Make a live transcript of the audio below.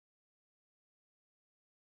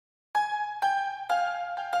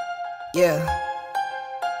Yeah.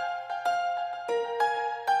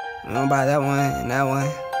 I'm gonna buy that one and that one.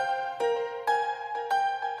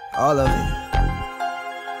 All of it.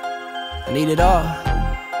 I need it all.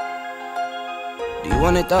 Do you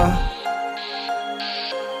want it though?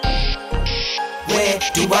 Where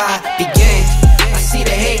do I begin? I see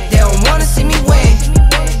the hate, they don't wanna see me win.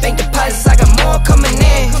 Bank deposits, I got more coming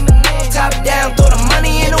in. Top down, throw the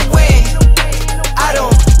money in the wind. I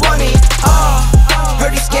don't want it all.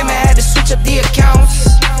 Heard he scammer, had to switch up the accounts.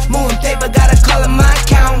 Moving paper, gotta call it my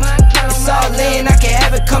account. It's all in, I can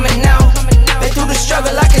have it coming out. Been through the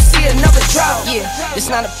struggle, I can see another drought. Yeah, it's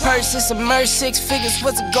not a purse, it's a merge. 6 figures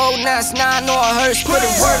was a goal, now it's 9 or a hearse. Put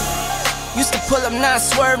it work. Used to pull up, not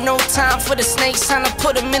swerve. No time for the snakes, time to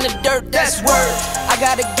put them in the dirt, that's word. I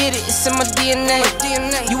gotta get it, it's in my DNA.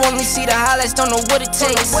 You only see the highlights, don't know what it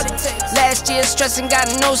takes. Last year stressing, got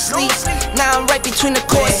no sleep. Now I'm right between the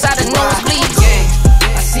courts, out of nosebleeds.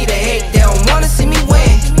 I see the hate, they don't wanna see me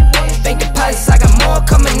win. Bank deposits, I got more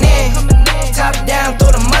coming in. Top down,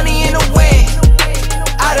 throw the money in the wind.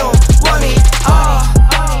 I don't want it all.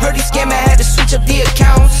 Heard he scammer, had to switch up the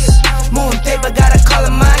accounts. Moving paper, gotta call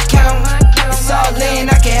it my account. It's all in,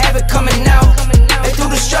 I can have it coming out. And through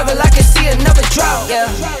the struggle, I can see another drought. Yeah,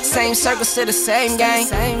 same circle, still the same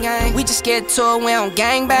gang. We just get to it, we don't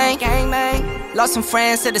gangbang. Lost some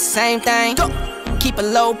friends to the same thing. Keep a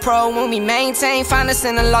low pro when we maintain. Find us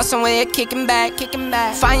in a lost somewhere, kicking back.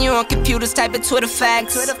 Find you on computers, type it Twitter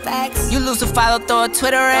facts. You lose a follow, throw a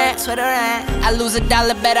Twitter rant. I lose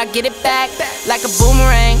 $1, bet I get it back like a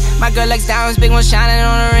boomerang. My girl likes diamonds, big one shining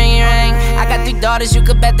on a ring. I got 3 daughters, you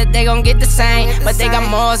could bet that they gon' get the same. But they got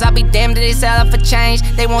more, I'll be damned if they sell it for change.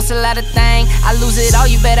 They won't sell out a thing. I lose it all,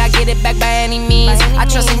 you bet I get it back by any means. I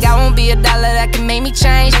trust in God, won't be $1 that can make me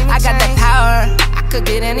change. I got that power, I could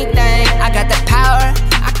get anything. I got that power,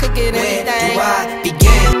 I could get anything. Where do I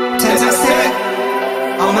begin? 10 times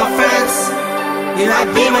 10, all my friends. We like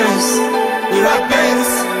Beamers, we like Benz.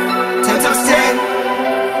 10 times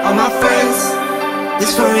 10, all my friends.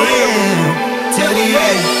 This for real, till the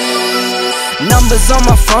end. Numbers on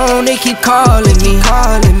my phone, they keep calling me.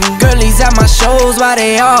 Girlies at my shows, why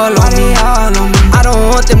they all on me? I don't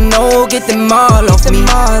want them, no, get them all off me.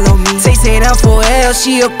 Say down for L,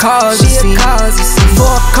 she'll cause a scene. 4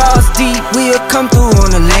 cars deep, we'll come through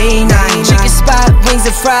on a late night. Chicken spot, wings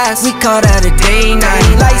and fries, we call that a day night.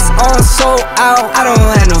 Lights on, sold out, I don't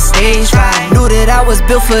have no stage fright. Knew that I was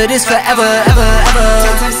built for this forever, ever.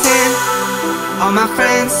 10 times 10, all my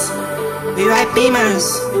friends, we ride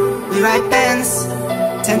Beamers, we ride Benz.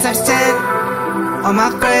 10 times 10, all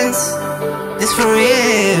my friends. This for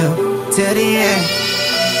real, till the end.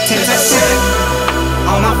 10 times 10,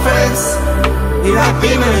 all my friends. We ride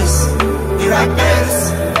Beamers, we ride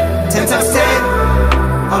Benz. 10 times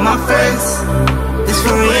 10, all my friends. This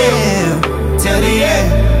for real, till the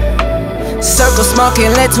end. Circle small,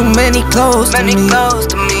 can't let too many close to me.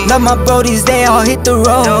 Love my brodies, they all hit the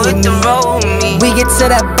road with me. We get to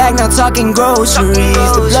that bag, now talking groceries.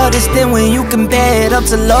 The blood is thin when you compare it up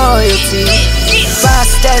to loyalty. 5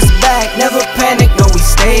 steps back, never panic, no we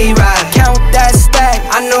stay right. Count that stack,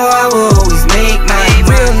 I know I will always make mine.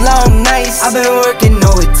 Real long nights, I've been working,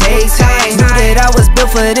 know it takes time. Knew that I was built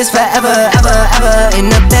for this forever, ever. In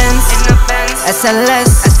the Benz,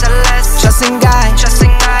 SLS, trusting God,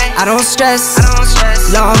 I don't stress.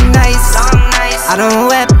 Long nights, I don't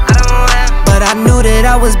weep, but I knew that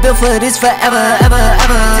I was built for this forever, ever.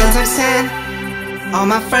 10 times 10, all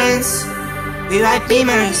my friends. We ride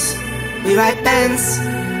Beamers, we ride Benz.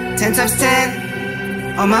 10 times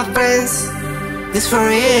 10, all my friends. This for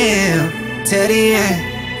real, till the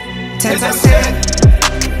end. 10 times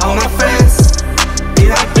 10, all my friends. We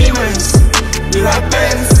ride Beamers, we ride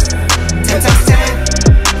Benz. 10 times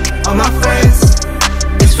 10, all my friends.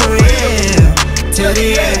 This for real, till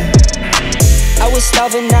the end. I was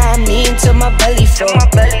starving, now I'm eating till my belly full.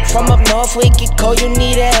 From up north, we get cold, you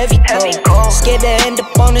need a heavy coat. Scared to end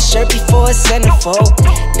up on the shirt before a centerfold.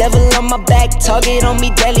 Devil on my back, target on me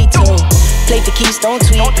daily too. Play for keeps, don't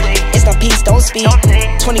tweet. It's not peace, don't speak.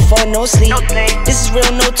 24, no sleep. This is real,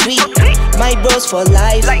 no tweet. My bros for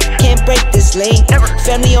life, can't break this link.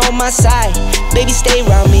 Family on my side, baby stay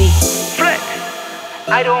around me.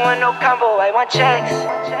 I don't want no combo, I want checks.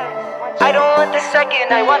 I don't want the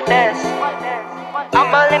second, I want this.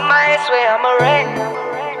 I'm all in my head, swear I'm a wreck.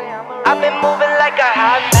 I've been moving like a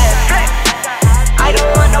hot mess. I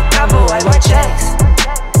don't want no combo, I want checks.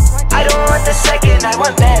 I don't want the second, I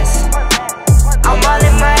want this. I'm all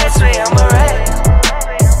in my head, swear I'm a wreck.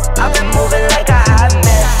 I've been moving like a hot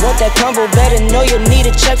mess. Want that combo? convo, better know you'll need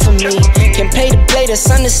a check from me. Can pay to play, the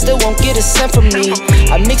sun is still won't get a cent from me.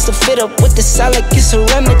 I mix the fit up with the sound like it's a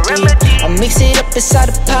remedy. I mix it up inside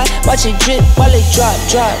the pot, watch it drip while it drop.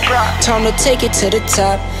 Time to take it to the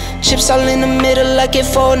top. Chips all in the middle like it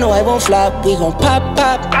fall, no I won't flop. We gon'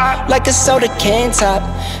 pop like a soda can top.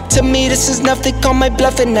 To me this is nothing, call my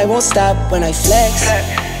bluff and I won't stop when I flex.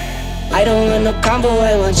 I don't want no combo,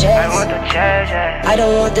 I want checks. I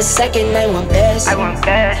don't want the second, I want best.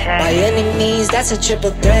 By any means, that's a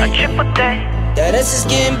triple threat. Yeah, this is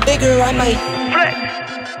getting bigger, I might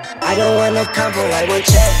flex. I don't want no combo, I want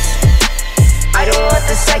checks. I don't want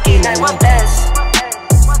the second, I want best.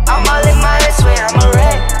 I'm all in my head, swear I'm a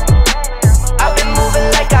wreck. I've been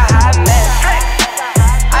moving like a